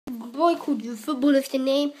Roy called you football with the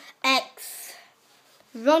name X.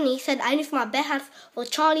 Ronnie said I need my best hands for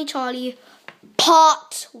Charlie Charlie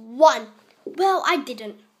Part 1. Well, I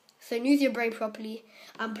didn't. So use your brain properly.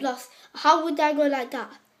 And plus, how would I go like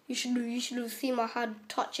that? You should have seen my hand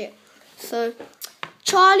touch it. So,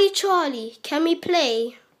 Charlie Charlie, can we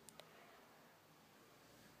play?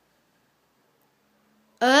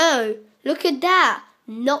 Oh, look at that.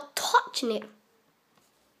 Not touching it.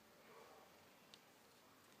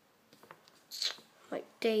 My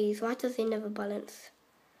days, why does it never balance?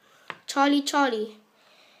 Charlie Charlie,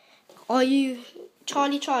 are you...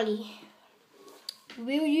 Charlie Charlie,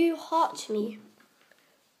 will you hurt me?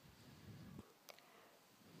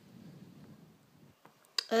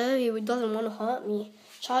 Oh, he doesn't want to hurt me.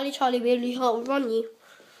 Charlie Charlie, will you hurt Ronnie?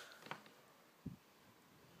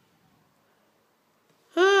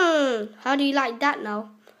 How do you like that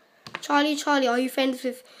now? Charlie Charlie, are you friends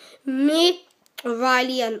with me,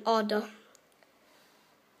 Riley and Ada?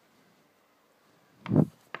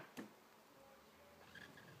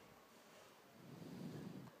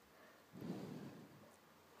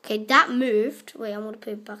 Okay, that moved. Wait, I'm going to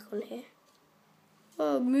put it back on here.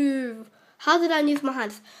 Oh, move. How did I use my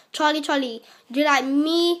hands? Charlie Charlie, do you like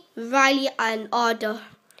me, Riley and Ada?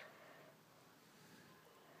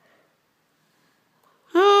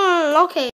 Okay.